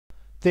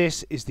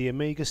This is the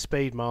Amiga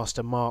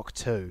Speedmaster Mark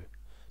II.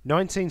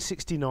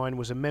 1969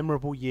 was a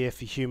memorable year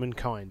for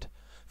humankind.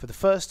 For the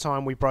first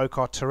time we broke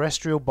our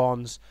terrestrial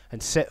bonds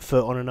and set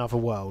foot on another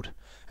world,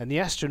 and the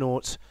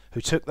astronauts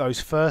who took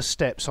those first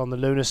steps on the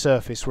lunar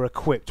surface were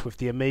equipped with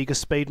the Amiga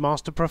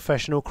Speedmaster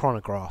Professional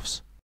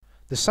chronographs.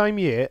 The same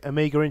year,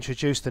 Amiga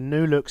introduced the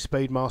new-look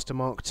Speedmaster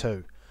Mark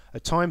II, a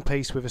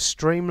timepiece with a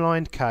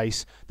streamlined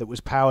case that was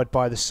powered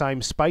by the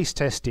same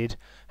space-tested,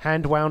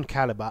 hand-wound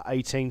caliber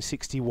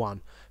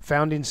 1861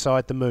 found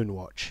inside the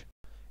Moonwatch.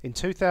 In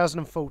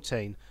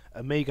 2014,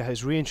 Amiga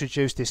has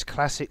reintroduced this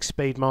classic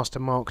Speedmaster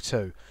Mark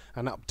II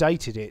and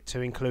updated it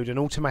to include an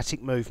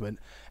automatic movement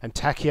and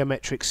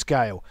tachymetric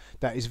scale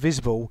that is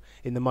visible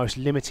in the most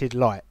limited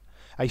light,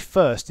 a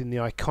first in the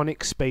iconic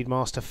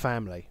Speedmaster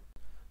family.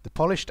 The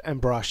polished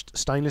and brushed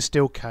stainless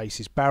steel case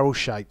is barrel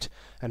shaped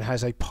and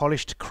has a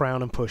polished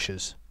crown and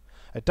pushers.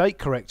 A date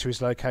corrector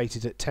is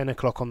located at 10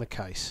 o'clock on the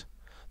case.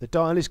 The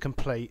dial is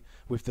complete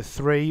with the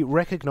 3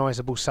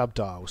 recognisable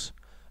subdials,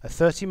 a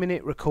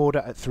 30-minute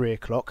recorder at 3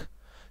 o'clock,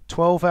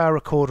 12-hour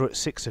recorder at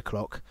 6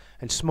 o'clock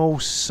and small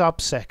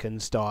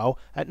sub-seconds dial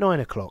at 9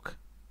 o'clock.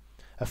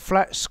 A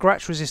flat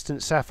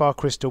scratch-resistant sapphire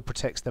crystal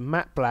protects the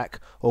matte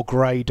black or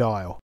grey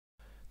dial.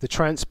 The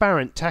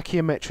transparent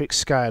tachymetric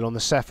scale on the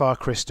sapphire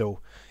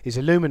crystal is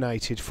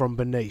illuminated from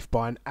beneath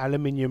by an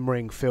aluminium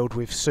ring filled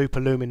with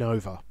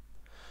Super-LumiNova.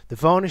 The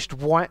varnished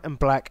white and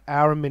black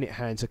hour and minute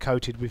hands are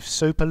coated with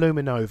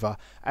Super-LumiNova,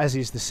 as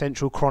is the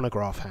central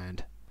chronograph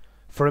hand.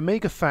 For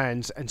Amiga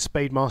fans and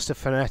Speedmaster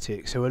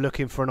fanatics who are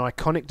looking for an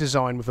iconic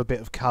design with a bit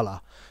of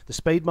colour, the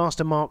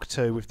Speedmaster Mark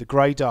II with the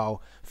grey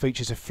dial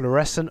features a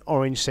fluorescent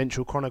orange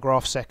central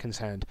chronograph seconds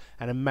hand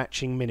and a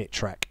matching minute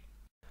track.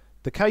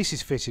 The case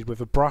is fitted with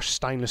a brushed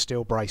stainless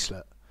steel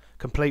bracelet,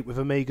 complete with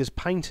Amiga's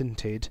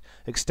patented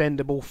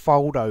extendable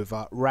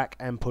fold-over rack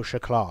and pusher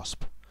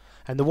clasp,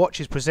 and the watch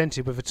is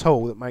presented with a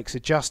tool that makes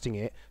adjusting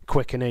it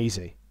quick and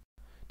easy.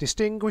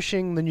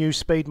 Distinguishing the new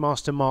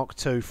Speedmaster Mark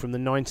II from the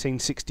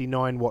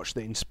 1969 watch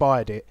that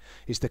inspired it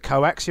is the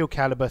coaxial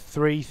caliber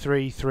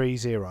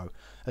 3330,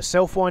 a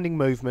self-winding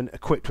movement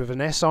equipped with an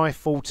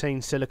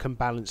SI14 silicon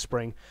balance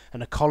spring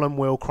and a column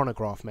wheel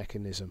chronograph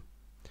mechanism.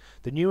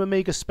 The new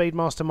Amiga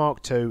Speedmaster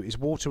Mark II is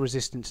water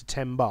resistant to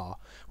 10 bar,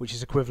 which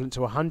is equivalent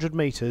to 100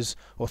 metres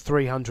or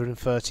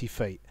 330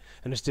 feet,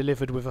 and is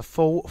delivered with a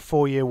full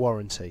 4-year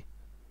warranty.